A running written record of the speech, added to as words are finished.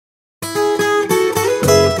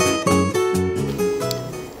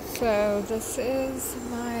This is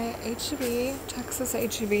my HEB, Texas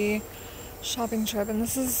HEB shopping trip, and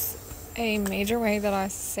this is a major way that I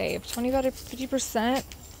save 25 to 50%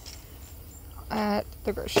 at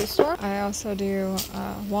the grocery store. I also do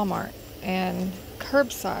Walmart and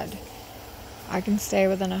curbside. I can stay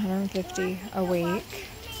within 150 a week.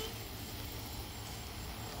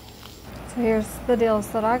 So here's the deals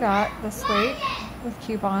that I got this week with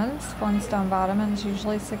coupons. Flintstone vitamins,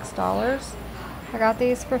 usually $6. I got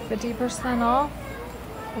these for 50% off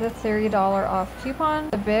with a $30 off coupon.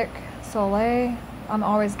 The Bic Soleil, I'm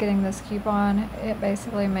always getting this coupon. It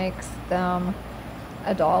basically makes them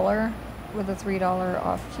 $1 with a $3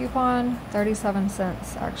 off coupon. 37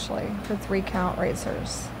 cents actually for 3 count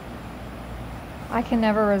razors. I can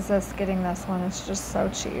never resist getting this one. It's just so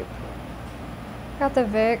cheap. Got the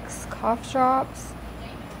Vicks cough drops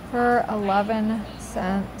for 11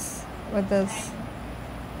 cents with this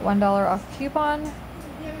 $1 off coupon.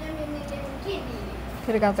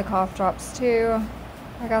 Could have got the cough drops too.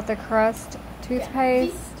 I got the Crest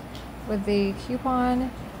toothpaste with the coupon.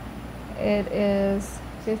 It is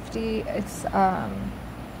it's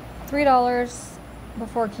 $3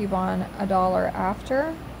 before coupon, $1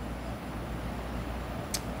 after.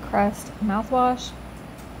 Crest mouthwash.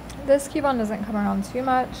 This coupon doesn't come around too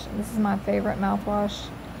much. This is my favorite mouthwash,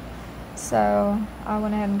 so I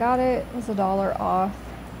went ahead and got it. It was $1 off,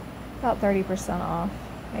 about 30% off,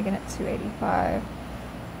 making it $2.85.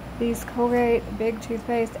 These Colgate big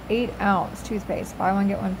toothpaste, 8-ounce toothpaste, buy one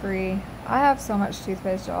get one free. I have so much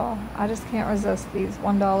toothpaste, y'all. I just can't resist these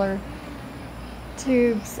 $1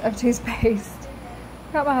 tubes of toothpaste.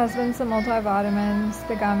 Got my husband some multivitamins,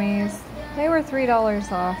 the gummies. They were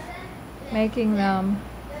 $3 off, making them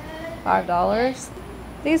 $5.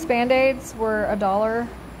 These Band-Aids were $1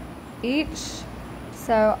 each,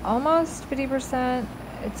 so almost 50%.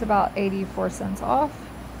 It's about 84 cents off.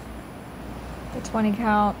 The 20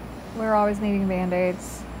 count, we're always needing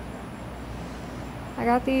Band-Aids. I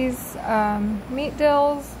got these meat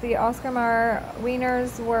deals. The Oscar Mayer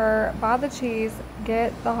wieners were buy the cheese,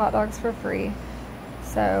 get the hot dogs for free.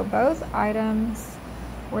 So both items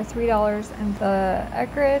were $3, and the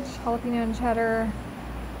Eckrich jalapeno and cheddar,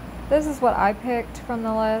 this is what I picked from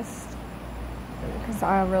the list because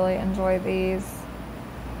I really enjoy these.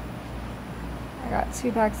 I got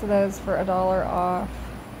 2 packs of those for $1 off.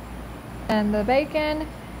 And the bacon,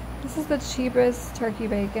 this is the cheapest turkey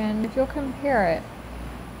bacon. If you'll compare it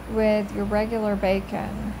with your regular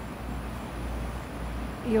bacon,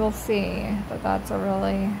 you will see that that's a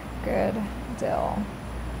really good deal.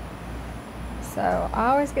 So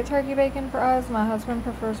I always get turkey bacon for us. My husband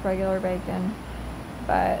prefers regular bacon,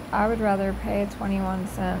 but I would rather pay 21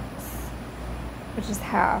 cents, which is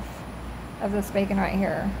half of this bacon right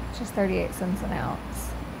here, which is 38 cents an ounce.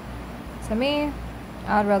 To me,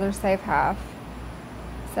 I'd rather save half.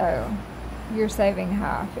 So you're saving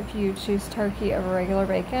half if you choose turkey over regular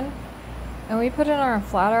bacon. And we put it on our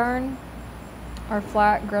flat iron, our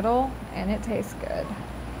flat griddle, and it tastes good.